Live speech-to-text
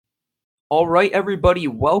All right, everybody,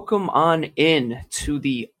 welcome on in to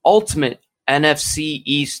the ultimate NFC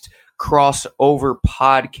East Crossover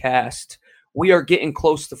podcast. We are getting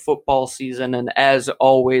close to football season, and as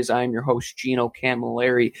always, I'm your host, Gino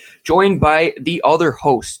Camilleri, joined by the other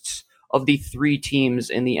hosts of the three teams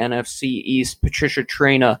in the NFC East, Patricia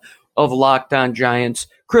Traina of Locked On Giants,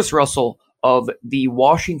 Chris Russell of the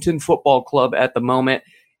Washington Football Club at the moment,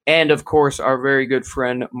 and, of course, our very good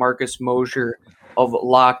friend, Marcus Mosier of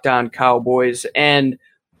Locked On Cowboys. And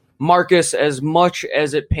Marcus, as much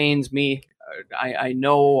as it pains me, I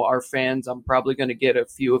know our fans, I'm probably going to get a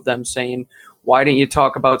few of them saying, why didn't you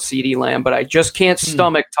talk about CeeDee Lamb? But I just can't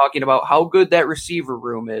stomach talking about how good that receiver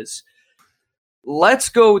room is. Let's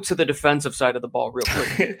go to the defensive side of the ball real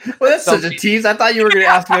quick. Well, that's such a tease. I thought you were going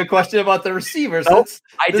to ask me a question about the receivers. Nope,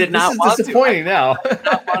 I did not want to. Disappointing now. I did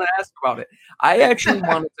not want to ask about it. I actually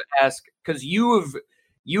wanted to ask, because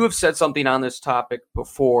you have said something on this topic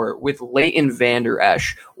before with Leighton Vander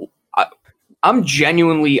Esch. I'm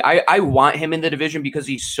genuinely, I want him in the division because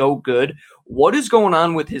he's so good. What is going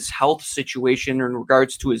on with his health situation in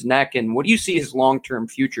regards to his neck, and what do you see his long-term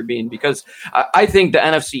future being? Because I think the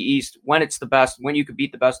NFC East, when it's the best, when you can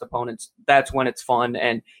beat the best opponents, that's when it's fun,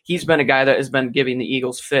 and he's been a guy that has been giving the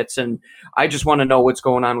Eagles fits, and I just want to know what's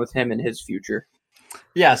going on with him and his future.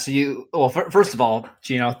 Yeah, so first of all,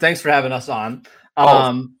 Gino, thanks for having us on.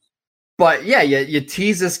 But yeah, you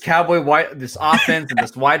tease this this offense and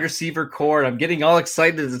this wide receiver core. I'm getting all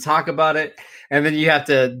excited to talk about it, and then you have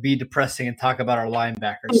to be depressing and talk about our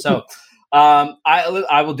linebackers. So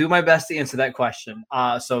I will do my best to answer that question.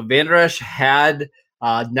 So Vander Esch had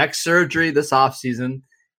neck surgery this offseason,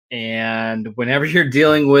 and whenever you're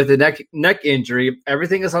dealing with a neck injury,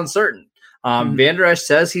 everything is uncertain. Vander Esch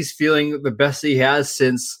says he's feeling the best he has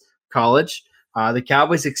since college. The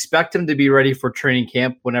Cowboys expect him to be ready for training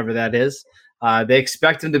camp whenever that is. They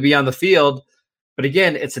expect him to be on the field. But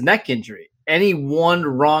again, it's a neck injury. Any one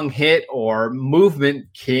wrong hit or movement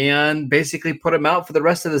can basically put him out for the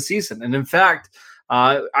rest of the season. And in fact,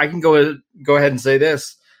 I can go ahead and say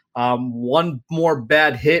this. One more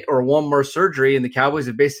bad hit or one more surgery, and the Cowboys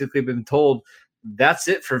have basically been told that's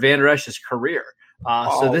it for Vander Esch's career.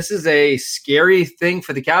 So this is a scary thing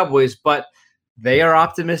for the Cowboys, but they are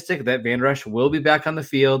optimistic that Vander Esch will be back on the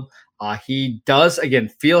field. He does, again,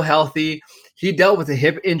 feel healthy. He dealt with a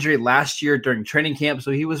hip injury last year during training camp, so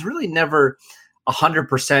he was really never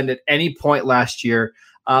 100% at any point last year.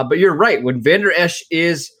 But you're right. When Vander Esch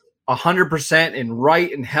is 100% and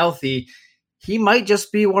right and healthy, he might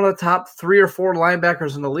just be one of the top 3 or 4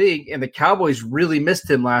 linebackers in the league, and the Cowboys really missed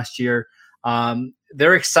him last year.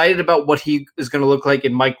 They're excited about what he is going to look like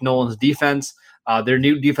in Mike Nolan's defense. Their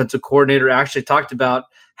new defensive coordinator actually talked about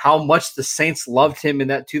how much the Saints loved him in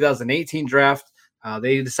that 2018 draft.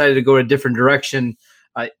 They decided to go a different direction.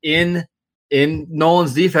 In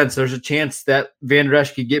Nolan's defense, there's a chance that Vander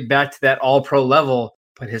Esch could get back to that all-pro level,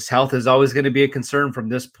 but his health is always going to be a concern from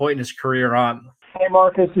this point in his career on. Hey,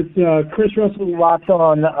 Marcus. It's Chris Russell, Locked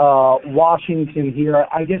On Washington here.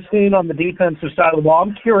 I guess staying on the defensive side of the ball,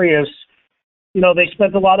 I'm curious. You know, they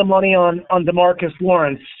spent a lot of money on DeMarcus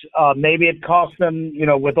Lawrence. Maybe it cost them,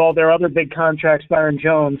 with all their other big contracts, Byron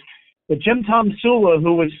Jones. But Jim Tomsula,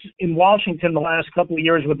 who was in Washington the last couple of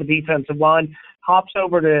years with the defensive line, hops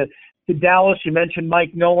over to Dallas. You mentioned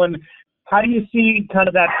Mike Nolan. How do you see kind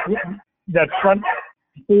of that front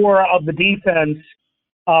four of the defense?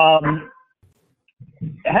 How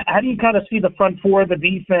do you kind of see the front four of the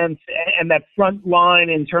defense and that front line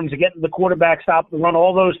in terms of getting the quarterback stop the run,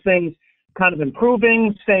 all those things kind of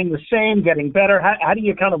improving, staying the same, getting better? How do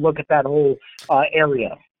you kind of look at that whole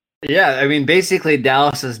area? Yeah, I mean, basically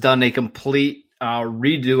Dallas has done a complete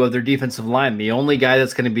redo of their defensive line. The only guy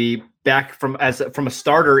that's going to be back from a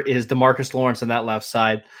starter is DeMarcus Lawrence on that left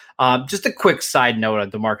side. Just a quick side note on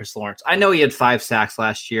DeMarcus Lawrence. I know he had 5 sacks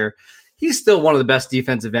last year. He's still one of the best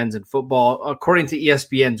defensive ends in football. According to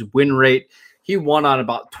ESPN's win rate, he won on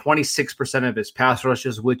about 26% of his pass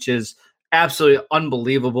rushes, which is absolutely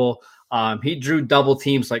unbelievable. He drew double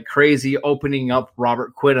teams like crazy, opening up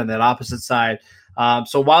Robert Quinn on that opposite side.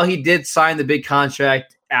 So while he did sign the big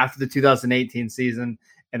contract after the 2018 season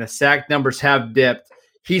and the sack numbers have dipped,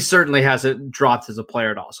 he certainly hasn't dropped as a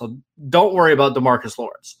player at all. So don't worry about DeMarcus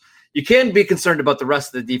Lawrence. You can be concerned about the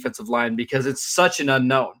rest of the defensive line because it's such an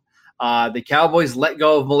unknown. The Cowboys let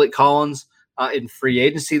go of Malik Collins in free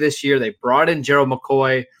agency this year. They brought in Gerald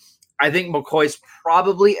McCoy. I think McCoy's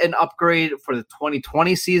probably an upgrade for the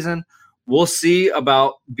 2020 season. We'll see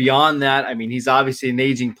about beyond that. I mean, he's obviously an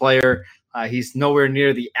aging player. He's nowhere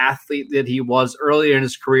near the athlete that he was earlier in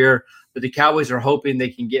his career, but the Cowboys are hoping they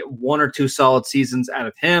can get 1 or 2 solid seasons out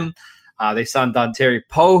of him. They signed Dontari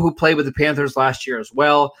Poe, who played with the Panthers last year as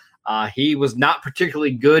well. He was not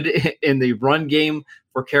particularly good in the run game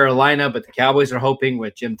for Carolina, but the Cowboys are hoping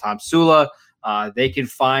with Jim Tomsula, they can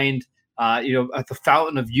find, at the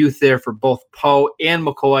fountain of youth there for both Poe and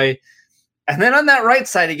McCoy. And then on that right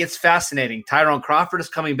side, it gets fascinating. Tyrone Crawford is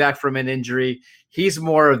coming back from an injury. He's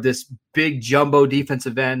more of this big jumbo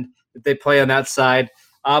defensive end that they play on that side.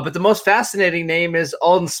 But the most fascinating name is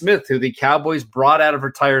Aldon Smith, who the Cowboys brought out of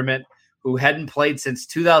retirement, who hadn't played since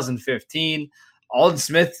 2015. Aldon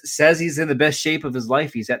Smith says he's in the best shape of his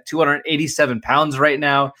life. He's at 287 pounds right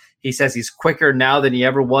now. He says he's quicker now than he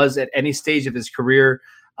ever was at any stage of his career.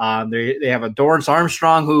 They have a Dorrance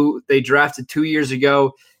Armstrong, who they drafted 2 years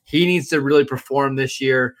ago. He needs to really perform this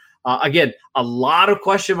year. Again, a lot of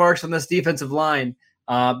question marks on this defensive line.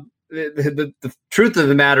 The truth of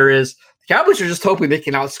the matter is the Cowboys are just hoping they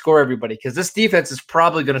can outscore everybody, because this defense is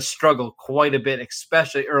probably going to struggle quite a bit,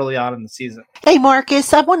 especially early on in the season. Hey,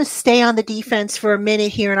 Marcus, I want to stay on the defense for a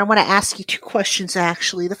minute here, and I want to ask you 2 questions,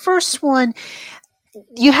 actually. The first one,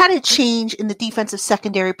 you had a change in the defensive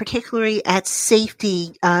secondary, particularly at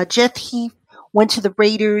safety. Jeff Heath went to the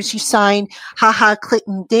Raiders. You signed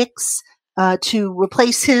Clinton-Dix to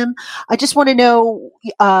replace him. I just want to know,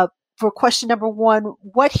 for question number 1,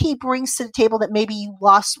 what he brings to the table that maybe you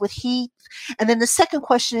lost with Heath. And then the second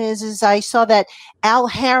question is I saw that Al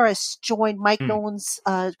Harris joined Mike Nolan's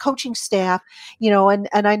coaching staff, and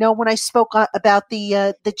I know when I spoke about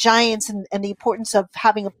the Giants and the importance of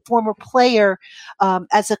having a former player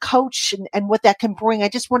as a coach and what that can bring. I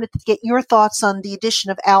just wanted to get your thoughts on the addition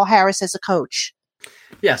of Al Harris as a coach.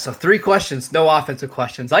 Yeah, so 3 questions, no offensive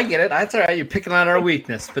questions. I get it. That's all right. You're picking on our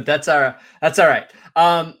weakness, but that's all right.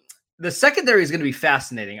 The secondary is going to be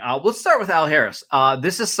fascinating. Let's start with Al Harris.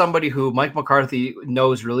 This is somebody who Mike McCarthy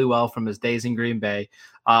knows really well from his days in Green Bay.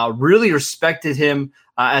 Really respected him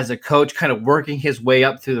as a coach, kind of working his way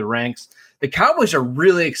up through the ranks. The Cowboys are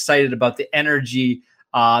really excited about the energy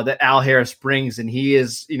that Al Harris brings, and he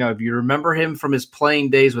is, if you remember him from his playing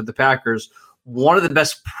days with the Packers, one of the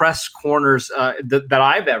best press corners that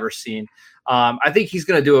I've ever seen. I think he's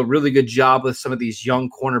going to do a really good job with some of these young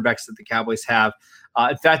cornerbacks that the Cowboys have.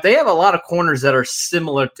 In fact, they have a lot of corners that are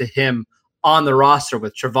similar to him on the roster,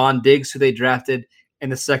 with Trevon Diggs, who they drafted in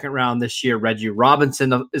the 2nd round this year. Reggie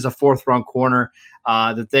Robinson is a 4th-round corner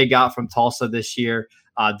that they got from Tulsa this year.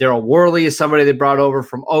 Daryl Worley is somebody they brought over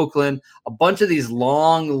from Oakland. A bunch of these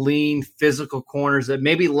long, lean, physical corners that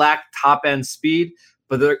maybe lack top-end speed,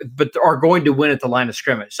 but are going to win at the line of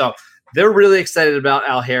scrimmage. So they're really excited about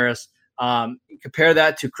Al Harris. Compare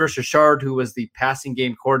that to Chris Richard, who was the passing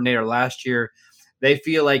game coordinator last year. They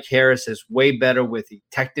feel like Harris is way better with the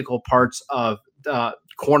technical parts of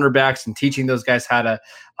cornerbacks and teaching those guys how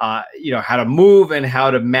to move and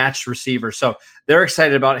how to match receivers. So they're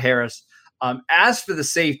excited about Harris. As for the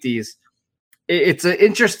safeties, it's an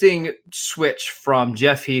interesting switch from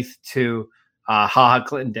Jeff Heath to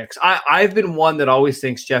Clinton-Dix. I've been one that always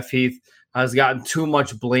thinks Jeff Heath has gotten too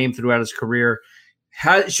much blame throughout his career.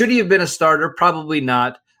 Should he have been a starter? Probably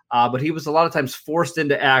not. But he was a lot of times forced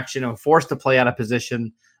into action and forced to play out of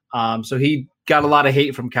position. So he got a lot of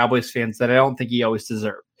hate from Cowboys fans that I don't think he always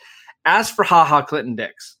deserved. As for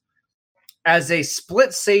Clinton-Dix, as a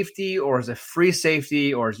split safety or as a free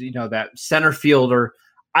safety or as, that center fielder,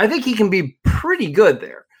 I think he can be pretty good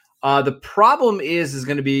there. The problem is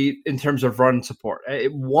going to be in terms of run support.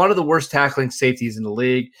 One of the worst tackling safeties in the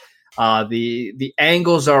league. The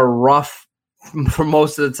angles are rough for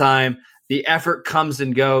most of the time. The effort comes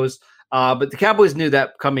and goes, but the Cowboys knew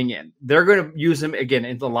that coming in. They're going to use him, again,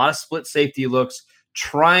 in a lot of split safety looks,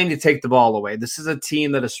 trying to take the ball away. This is a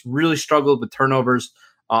team that has really struggled with turnovers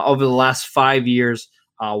over the last 5 years.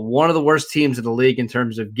 One of the worst teams in the league in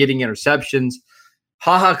terms of getting interceptions.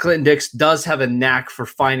 Clinton-Dix does have a knack for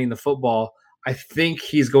finding the football. I think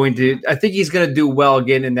he's going to do well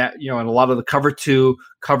again in that, in a lot of the cover 2,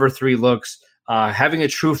 cover 3 looks. Having a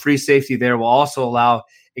true free safety there will also allow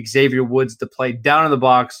Xavier Woods to play down in the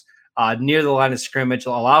box near the line of scrimmage,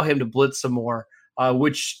 will allow him to blitz some more,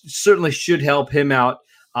 which certainly should help him out.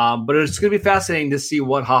 But it's going to be fascinating to see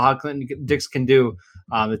what Clinton-Dix can do.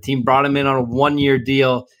 The team brought him in on a 1-year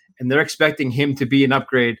deal, and they're expecting him to be an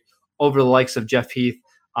upgrade over the likes of Jeff Heath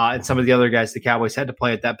and some of the other guys the Cowboys had to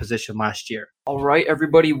play at that position last year. All right,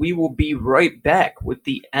 everybody, we will be right back with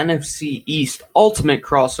the NFC East Ultimate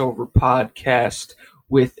Crossover podcast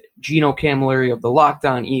with Gino Camilleri of the Locked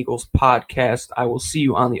On Eagles podcast. I will see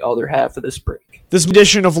you on the other half of this break. This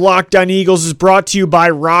edition of Locked On Eagles is brought to you by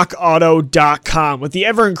RockAuto.com. With the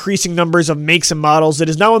ever-increasing numbers of makes and models, it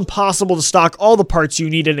is now impossible to stock all the parts you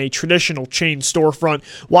need in a traditional chain storefront.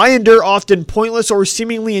 Why endure often pointless or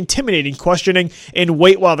seemingly intimidating questioning and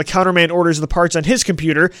wait while the counterman orders the parts on his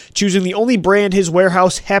computer, choosing the only brand his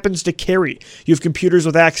warehouse happens to carry? You have computers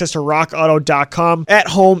with access to RockAuto.com at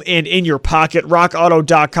home and in your pocket.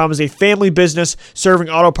 RockAuto.com is a family business serving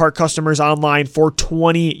auto part customers online for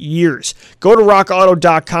 20 years. Go to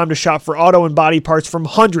RockAuto.com to shop for auto and body parts from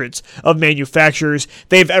hundreds of manufacturers.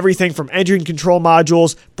 They have everything from engine control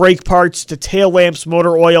modules, brake parts, to tail lamps,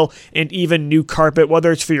 motor oil, and even new carpet.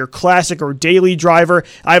 Whether it's for your classic or daily driver,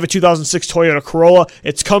 I have a 2006 Toyota Corolla.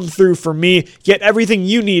 It's come through for me. Get everything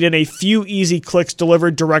you need in a few easy clicks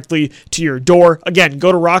delivered directly to your door. Again,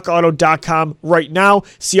 go to RockAuto.com right now.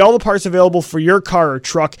 See all the parts available for your car or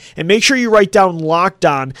truck, and make sure you write down Locked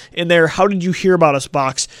On in their How Did You Hear About Us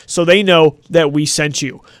box so they know that we sent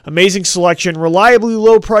you. Amazing selection, reliably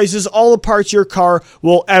low prices, all the parts your car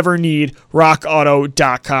will ever need.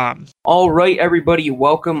 RockAuto.com. All right, everybody,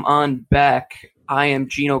 welcome on back. I am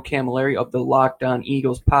Gino Camilleri of the Locked On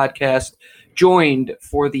Eagles podcast, joined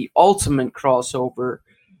for the ultimate crossover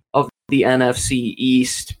of the NFC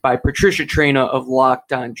East by Patricia Traina of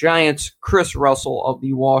Locked On Giants, Chris Russell of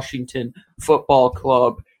the Washington Football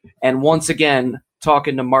Club, and once again,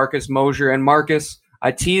 talking to Marcus Mosher. And Marcus,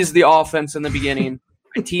 I teased the offense in the beginning.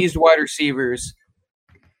 I teased wide receivers.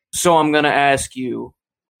 So I'm going to ask you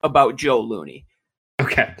about Joe Looney.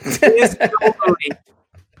 Okay. Is Joe Looney,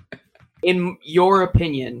 in your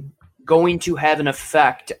opinion, going to have an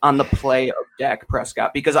effect on the play of Dak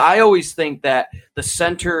Prescott? Because I always think that the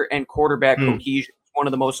center and quarterback cohesion is one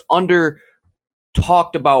of the most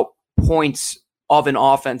under-talked about points of an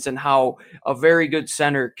offense, and how a very good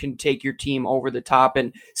center can take your team over the top,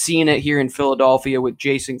 and seeing it here in Philadelphia with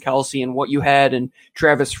Jason Kelce and what you had in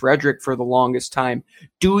Travis Frederick for the longest time.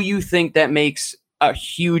 Do you think that makes a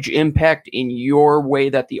huge impact in your way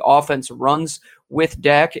that the offense runs with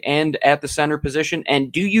Dak and at the center position?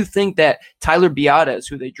 And do you think that Tyler Biadasz,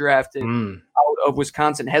 who they drafted out of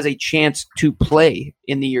Wisconsin, has a chance to play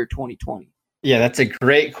in the year 2020? Yeah, that's a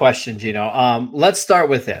great question, Gino. Let's start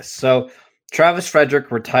with this. So Travis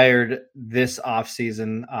Frederick retired this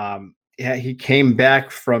offseason. He came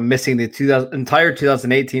back from missing the entire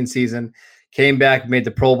 2018 season, came back, made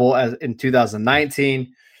the Pro Bowl in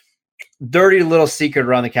 2019. Dirty little secret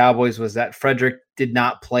around the Cowboys was that Frederick did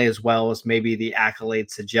not play as well as maybe the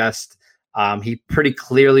accolades suggest. He pretty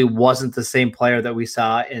clearly wasn't the same player that we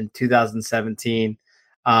saw in 2017.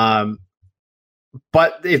 But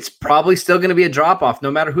it's probably still going to be a drop-off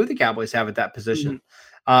no matter who the Cowboys have at that position.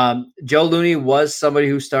 Joe Looney was somebody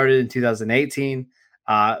who started in 2018,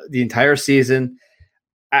 the entire season.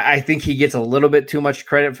 I think he gets a little bit too much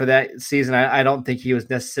credit for that season. I don't think he was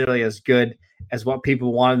necessarily as good as what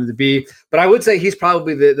people wanted him to be, but I would say he's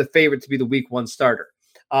probably the favorite to be the week one starter.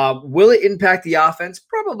 Will it impact the offense?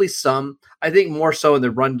 Probably some. I think more so in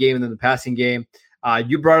the run game than the passing game.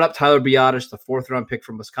 You brought up Tyler Biadasz, the 4th-round pick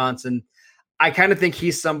from Wisconsin. I kind of think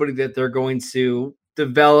he's somebody that they're going to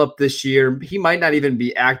develop this year. He might not even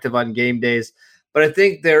be active on game days, but I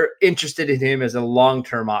think they're interested in him as a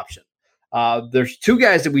long-term option. There's two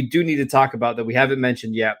guys that we do need to talk about that we haven't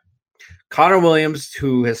mentioned yet. Connor Williams,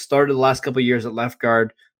 who has started the last couple of years at left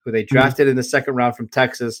guard, who they drafted in the 2nd round from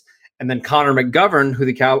Texas, and then Connor McGovern, who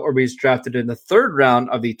the Cowboys drafted in the 3rd round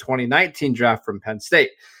of the 2019 draft from Penn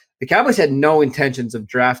State. The Cowboys had no intentions of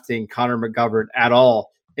drafting Connor McGovern at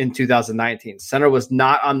all in 2019. Center was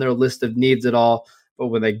not on their list of needs at all, but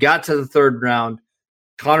when they got to the 3rd round,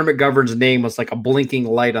 Connor McGovern's name was like a blinking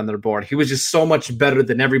light on their board. He was just so much better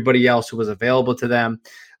than everybody else who was available to them.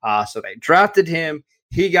 So they drafted him.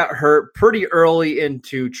 He got hurt pretty early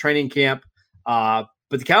into training camp, but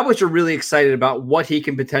the Cowboys are really excited about what he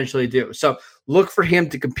can potentially do. So look for him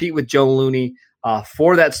to compete with Joe Looney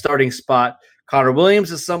for that starting spot. Connor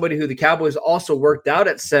Williams is somebody who the Cowboys also worked out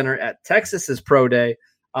at center at Texas's pro day,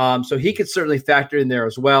 so he could certainly factor in there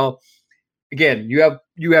as well. Again,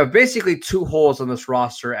 you have basically two holes on this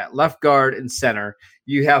roster at left guard and center.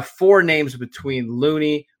 You have 4 names between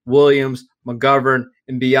Looney, Williams, McGovern,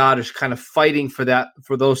 and Biadasz kind of fighting for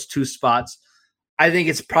those 2 spots. I think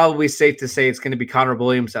it's probably safe to say it's going to be Connor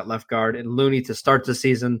Williams at left guard and Looney to start the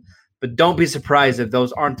season. But don't be surprised if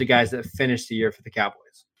those aren't the guys that finish the year for the Cowboys.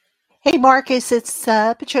 Hey, Marcus, it's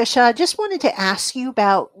Patricia. I just wanted to ask you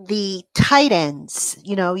about the tight ends.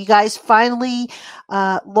 You know, you guys finally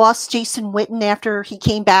lost Jason Witten after he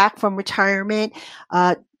came back from retirement.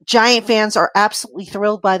 Giant fans are absolutely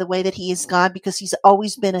thrilled by the way that he is gone because he's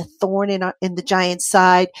always been a thorn in the Giants'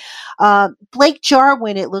 side. Blake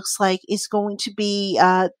Jarwin, it looks like, is going to be,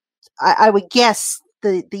 I would guess,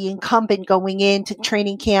 the incumbent going into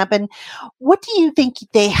training camp. And what do you think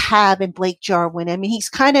they have in Blake Jarwin? I mean, he's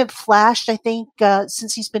kind of flashed, I think,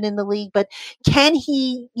 since he's been in the league, but can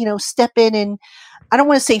he, step in and, I don't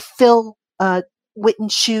want to say fill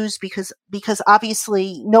Witten's shoes because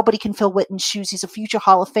obviously nobody can fill Witten's shoes. He's a future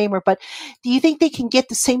Hall of Famer, but do you think they can get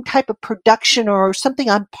the same type of production or something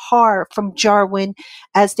on par from Jarwin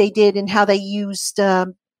as they did and how they used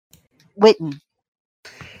Witten?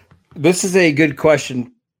 This is a good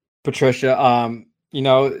question, Patricia.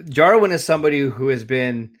 Jarwin is somebody who has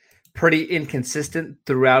been pretty inconsistent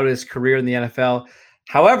throughout his career in the NFL.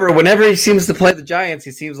 However, whenever he seems to play the Giants,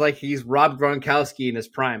 he seems like he's Rob Gronkowski in his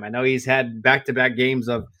prime. I know he's had back-to-back games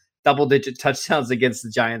of double-digit touchdowns against the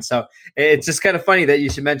Giants, so it's just kind of funny that you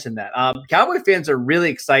should mention that. Cowboy fans are really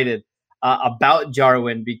excited about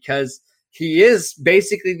Jarwin because he is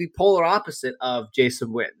basically the polar opposite of Jason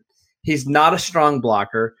Witten. He's not a strong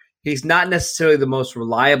blocker. He's not necessarily the most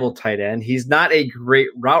reliable tight end. He's not a great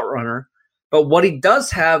route runner, but what he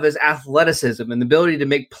does have is athleticism and the ability to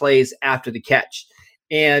make plays after the catch.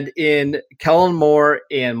 And in Kellen Moore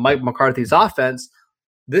and Mike McCarthy's offense,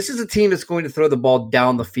 this is a team that's going to throw the ball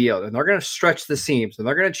down the field, and they're going to stretch the seams, and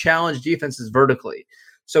they're going to challenge defenses vertically.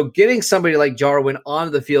 So getting somebody like Jarwin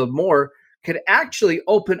onto the field more could actually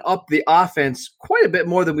open up the offense quite a bit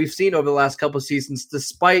more than we've seen over the last couple of seasons,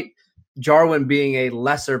 despite Jarwin being a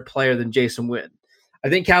lesser player than Jason Witten. I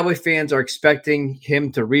think Cowboy fans are expecting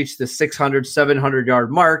him to reach the 600,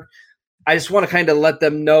 700-yard mark. I just want to kind of let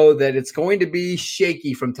them know that it's going to be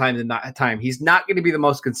shaky from time to time. He's not going to be the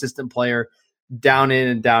most consistent player down in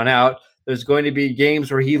and down out. There's going to be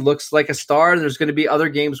games where he looks like a star. There's going to be other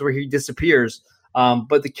games where he disappears.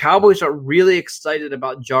 But the Cowboys are really excited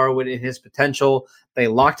about Jarwin and his potential. They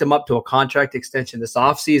locked him up to a contract extension this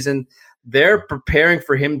offseason. They're preparing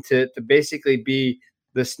for him to basically be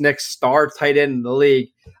this next star tight end in the league.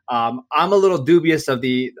 I'm a little dubious of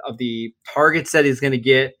the targets that he's going to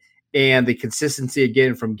get and the consistency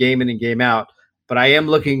again from game in and game out. But I am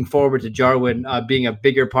looking forward to Jarwin being a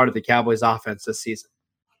bigger part of the Cowboys offense this season.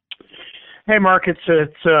 Hey, Mark, it's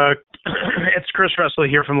Chris Russell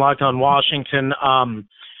here from Locked On Washington.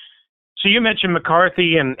 So you mentioned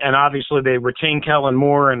McCarthy, and obviously they retained Kellen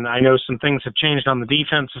Moore, and I know some things have changed on the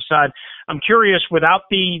defensive side. I'm curious, without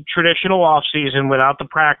the traditional offseason, without the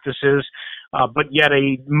practices, but yet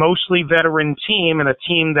a mostly veteran team and a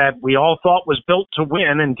team that we all thought was built to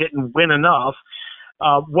win and didn't win enough,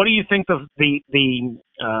 what do you think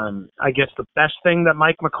I guess the best thing that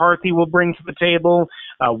Mike McCarthy will bring to the table?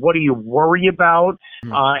 What do you worry about?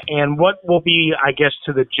 And what will be, I guess,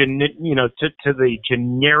 to the to the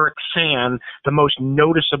generic fan, the most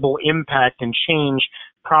noticeable impact and change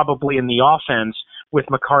probably in the offense with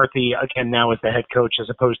McCarthy again now as the head coach as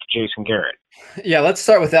opposed to Jason Garrett? Yeah, let's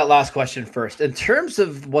start with that last question first. In terms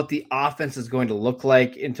of what the offense is going to look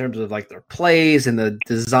like in terms of like their plays and the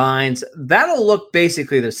designs, that'll look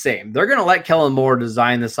basically the same. They're going to let Kellen Moore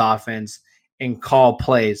design this offense and call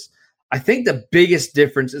plays. I think the biggest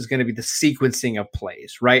difference is going to be the sequencing of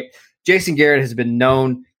plays, right? Jason Garrett has been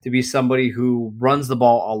known to be somebody who runs the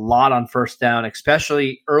ball a lot on first down,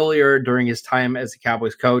 especially earlier during his time as the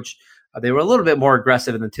Cowboys coach. They were a little bit more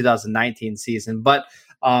aggressive in the 2019 season, but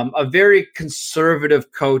a very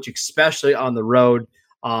conservative coach, especially on the road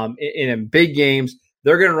in big games.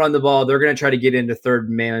 They're going to run the ball. They're going to try to get into third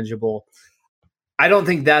and manageable. I don't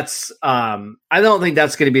think that's going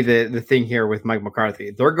to be the thing here with Mike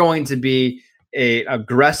McCarthy. They're going to be a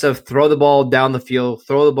aggressive, throw the ball down the field,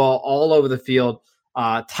 throw the ball all over the field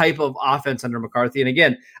type of offense under McCarthy. And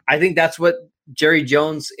again, I think that's what Jerry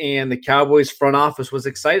Jones and the Cowboys front office was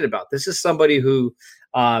excited about. This is somebody who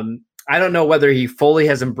I don't know whether he fully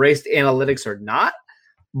has embraced analytics or not,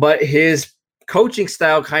 but his coaching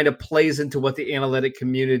style kind of plays into what the analytic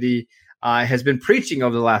community has been preaching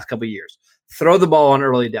over the last couple of years. Throw the ball on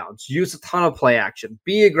early downs, use a ton of play action,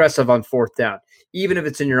 be aggressive on fourth down, even if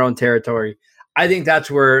it's in your own territory. I think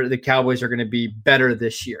that's where the Cowboys are going to be better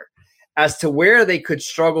this year. As to where they could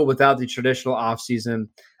struggle without the traditional offseason,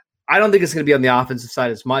 I don't think it's going to be on the offensive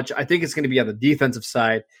side as much. I think it's going to be on the defensive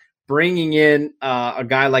side, bringing in a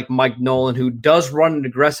guy like Mike Nolan who does run an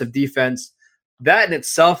aggressive defense. That in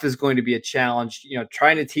itself is going to be a challenge,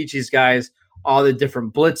 trying to teach these guys all the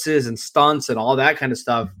different blitzes and stunts and all that kind of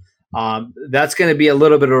stuff. That's going to be a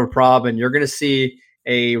little bit of a problem. You're going to see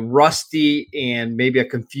a rusty and maybe a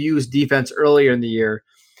confused defense earlier in the year.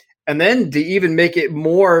 And then to even make it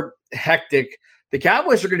more hectic, the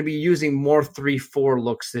Cowboys are going to be using more 3-4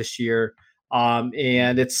 looks this year.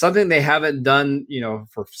 And it's something they haven't done,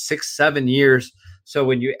 for 6-7 years. So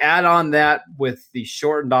when you add on that with the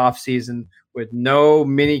shortened offseason, with no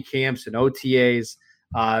mini camps and OTAs,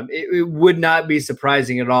 it would not be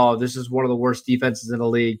surprising at all. This is one of the worst defenses in the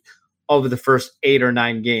league over the first 8 or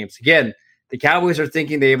 9 games. Again, the Cowboys are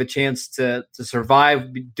thinking they have a chance to survive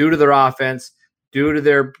due to their offense, due to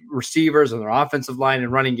their receivers and their offensive line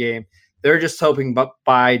and running game. They're just hoping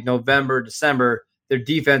by November, December, their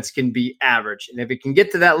defense can be average. And if it can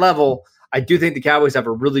get to that level, I do think the Cowboys have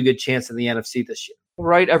a really good chance in the NFC this year. All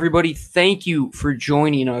right, everybody, thank you for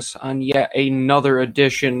joining us on yet another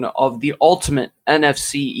edition of the Ultimate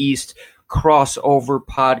NFC East Crossover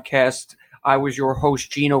Podcast. I was your host,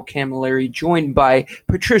 Gino Camilleri, joined by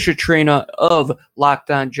Patricia Trina of Locked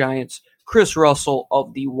On Giants, Chris Russell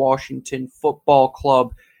of the Washington Football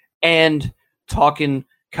Club, and talking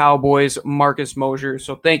Cowboys, Marcus Mosher.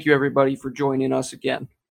 So thank you, everybody, for joining us again.